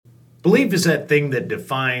Belief is that thing that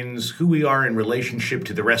defines who we are in relationship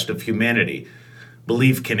to the rest of humanity.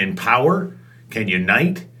 Belief can empower, can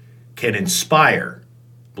unite, can inspire.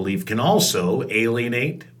 Belief can also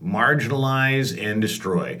alienate, marginalize, and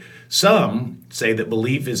destroy. Some say that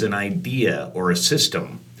belief is an idea or a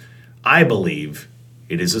system. I believe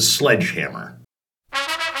it is a sledgehammer.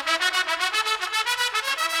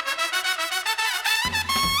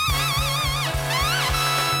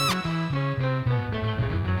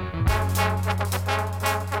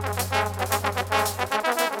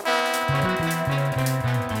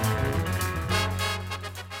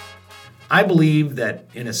 I believe that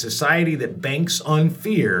in a society that banks on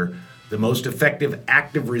fear, the most effective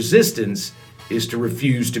act of resistance is to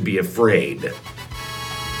refuse to be afraid.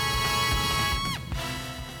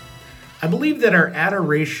 I believe that our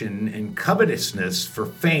adoration and covetousness for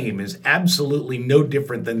fame is absolutely no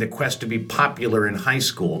different than the quest to be popular in high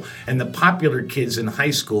school, and the popular kids in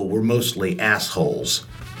high school were mostly assholes.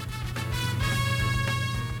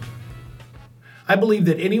 I believe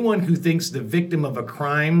that anyone who thinks the victim of a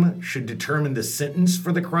crime should determine the sentence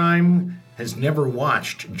for the crime has never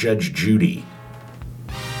watched Judge Judy.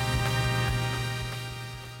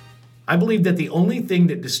 I believe that the only thing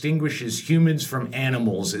that distinguishes humans from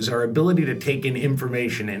animals is our ability to take in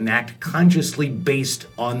information and act consciously based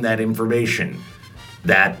on that information.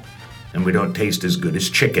 That, and we don't taste as good as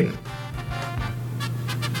chicken.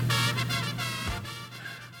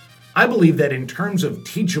 I believe that in terms of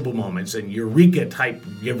teachable moments and eureka-type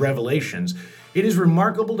revelations, it is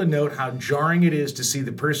remarkable to note how jarring it is to see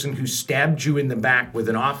the person who stabbed you in the back with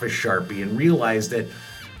an office Sharpie and realize that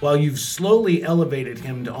while you've slowly elevated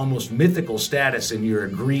him to almost mythical status in your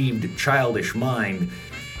aggrieved, childish mind,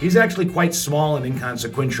 he's actually quite small and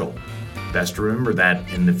inconsequential. Best to remember that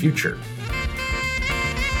in the future.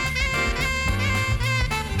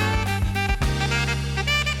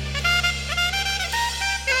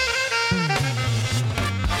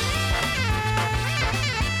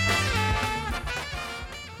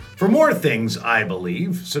 For more things I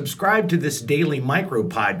believe, subscribe to this daily micro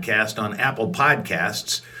podcast on Apple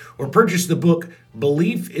Podcasts, or purchase the book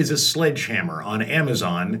Belief is a Sledgehammer on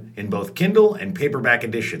Amazon in both Kindle and paperback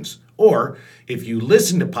editions. Or, if you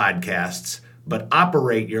listen to podcasts but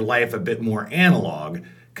operate your life a bit more analog,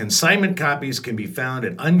 consignment copies can be found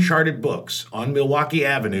at Uncharted Books on Milwaukee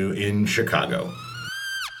Avenue in Chicago.